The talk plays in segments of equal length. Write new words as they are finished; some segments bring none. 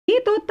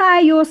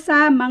tayo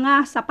sa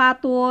mga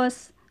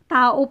sapatos,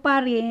 tao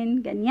pa rin,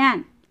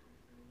 ganyan.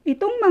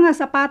 Itong mga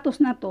sapatos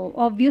na to,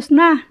 obvious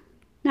na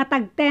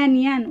tag 10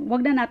 yan.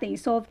 Huwag na natin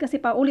i-solve kasi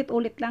pa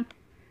ulit-ulit lang.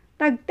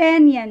 Tag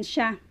 10 yan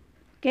siya.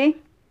 Okay?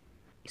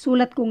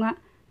 Isulat ko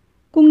nga.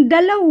 Kung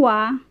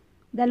dalawa,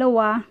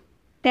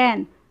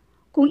 10.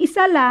 Kung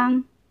isa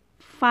lang,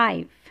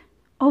 5.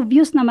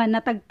 Obvious naman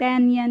na tag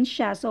 10 yan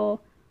siya. So,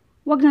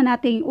 huwag na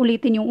natin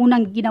ulitin yung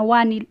unang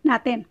ginawa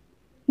natin.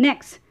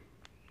 Next.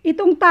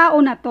 Itong tao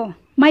na to,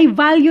 may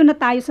value na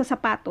tayo sa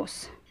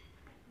sapatos.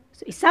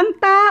 So, isang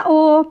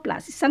tao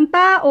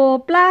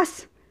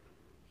plus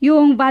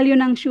yung value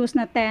ng shoes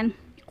na 10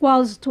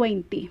 equals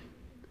 20.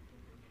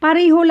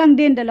 Pareho lang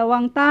din,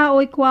 dalawang tao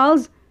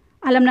equals,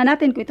 alam na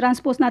natin, kung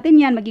i-transpose natin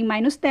yan, maging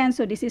minus 10,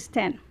 so this is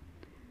 10.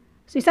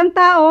 So, isang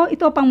tao,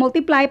 ito pang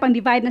multiply, pang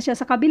divide na siya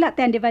sa kabila,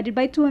 10 divided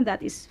by 2, and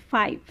that is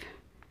 5.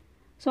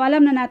 So,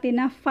 alam na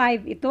natin na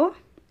 5 ito,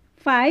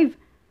 5,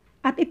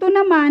 at ito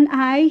naman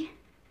ay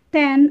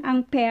 10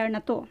 ang pair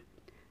na to.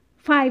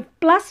 5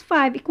 plus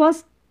 5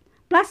 equals,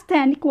 plus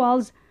 10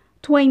 equals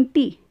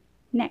 20.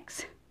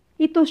 Next.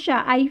 Ito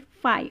siya ay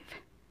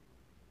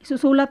 5.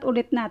 Isusulat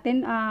ulit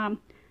natin.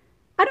 Anong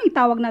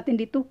itawag natin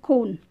dito?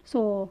 Cone.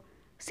 So,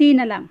 C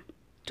na lang.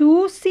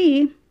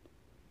 2C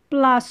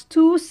plus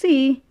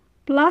 2C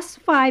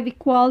plus 5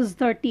 equals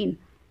 13.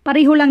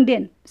 Pareho lang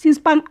din. Since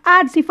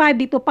pang-add si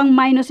 5 dito,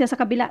 pang-minus siya sa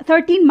kabila.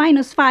 13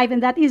 minus 5 and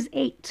that is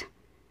 8.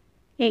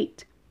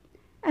 8.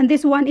 And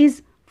this one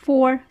is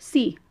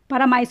 4C.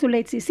 Para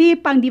ma-isolate si C,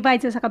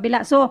 pang-divide siya sa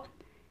kabila. So,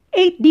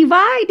 8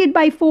 divided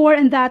by 4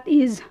 and that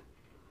is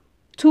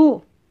 2.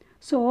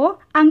 So,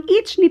 ang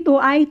each nito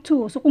ay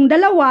 2. So, kung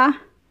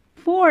dalawa,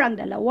 4 ang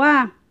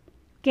dalawa.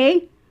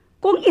 Okay?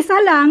 Kung isa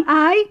lang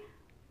ay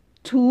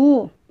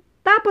 2.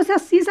 Tapos,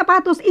 si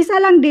sapatos, isa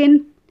lang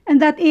din. And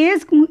that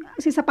is, kung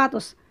si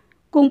sapatos,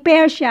 kung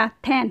pair siya,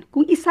 10.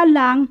 Kung isa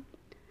lang,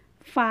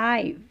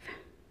 5.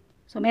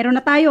 So, meron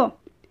na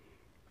tayo.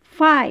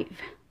 5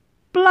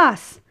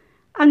 plus,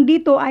 ang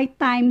dito ay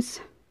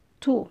times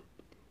 2.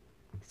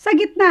 Sa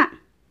gitna,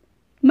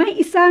 may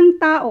isang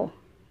tao.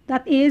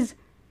 That is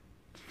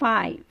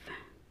 5.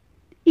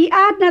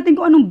 I-add natin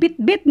kung anong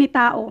bit-bit ni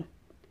tao.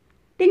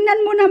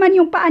 Tingnan mo naman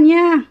yung paa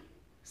niya.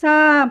 Sa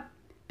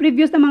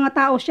previous na mga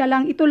tao, siya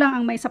lang, ito lang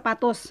ang may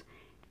sapatos.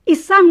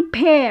 Isang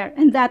pair,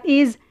 and that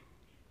is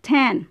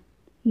 10.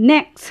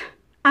 Next,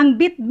 ang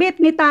bit-bit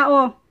ni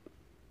tao,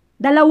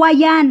 dalawa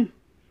yan.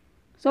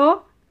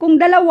 So, kung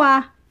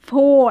dalawa,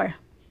 4.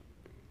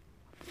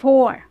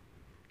 4.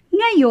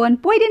 Ngayon,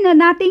 pwede na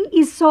nating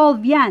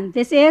isolve yan.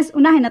 This is,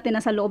 unahin natin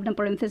na sa loob ng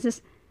parenthesis,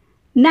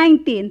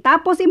 19.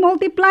 Tapos,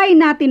 i-multiply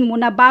natin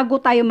muna bago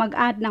tayo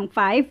mag-add ng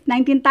 5.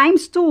 19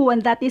 times 2,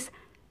 and that is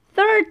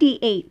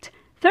 38.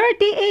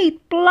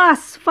 38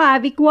 plus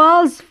 5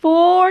 equals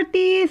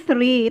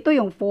 43. Ito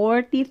yung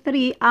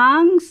 43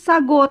 ang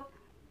sagot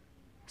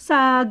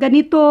sa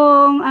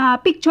ganitong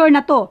picture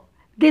na to.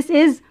 This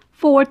is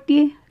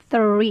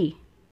 43.